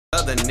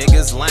Other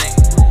niggas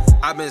lame.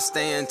 I've been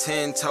staying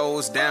 10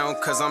 toes down,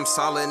 cause I'm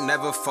solid,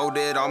 never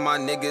folded. All my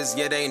niggas,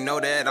 yeah, they know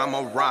that I'm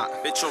a rock.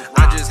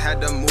 I just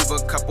had to move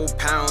a couple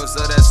pounds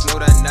of that snow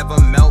that never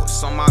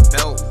melts on my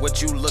belt.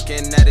 What you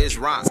looking at is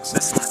rocks.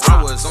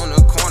 I was on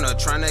the corner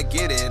trying to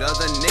get it.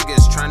 Other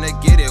niggas trying to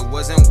get it,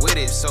 wasn't with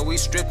it, so we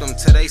stripped them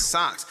to they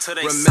socks.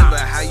 Remember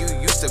how you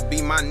used to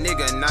be my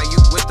nigga, now you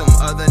with them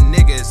other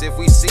niggas. If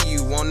we see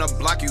you on the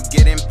block, you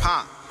getting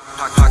popped.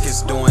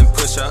 Pockets doing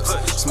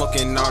push-ups,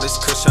 smoking all this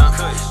kush up.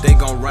 They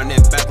gon' run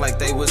it back like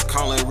they was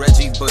calling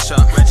Reggie Bush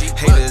up.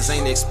 Haters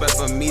ain't expect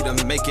for me to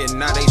make it,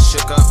 now they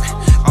shook up.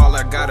 All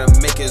I gotta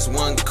make is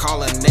one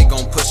call and they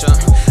gon' push up.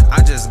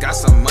 I just got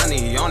some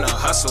money on the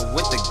hustle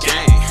with the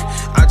gang.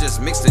 I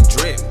just mix the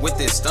drip with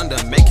this thunder,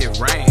 make it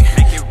rain.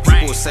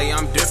 People say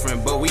I'm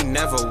different, but we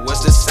never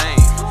was the same.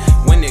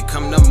 When it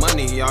come to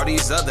money, all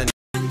these other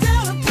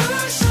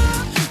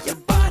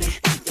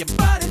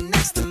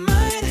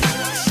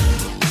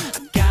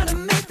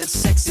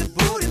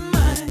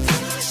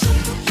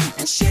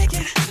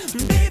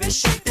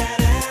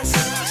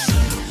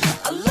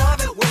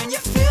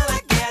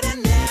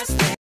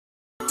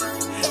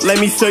Let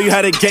me show you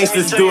how the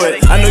gangsters do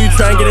it. I know you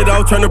try and get it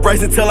off, turn the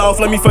brakes and tell off.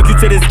 Let me fuck you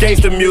to this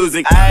gangster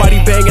music.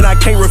 Body banging, I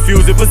can't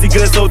refuse it. Pussy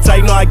good so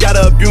tight, no, I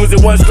gotta abuse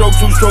it. One stroke,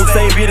 two strokes,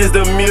 same beat as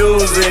the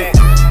music.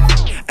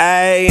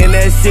 Ayy, and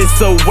that shit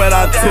so wet,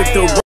 I took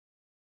the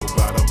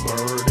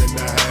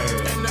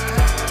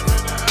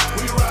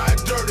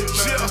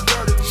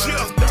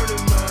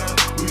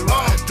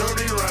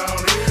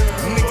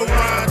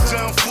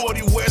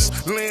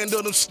land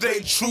of them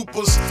state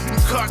troopers. Them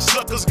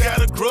cocksuckers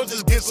got a grudge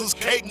against us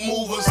cake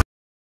movers.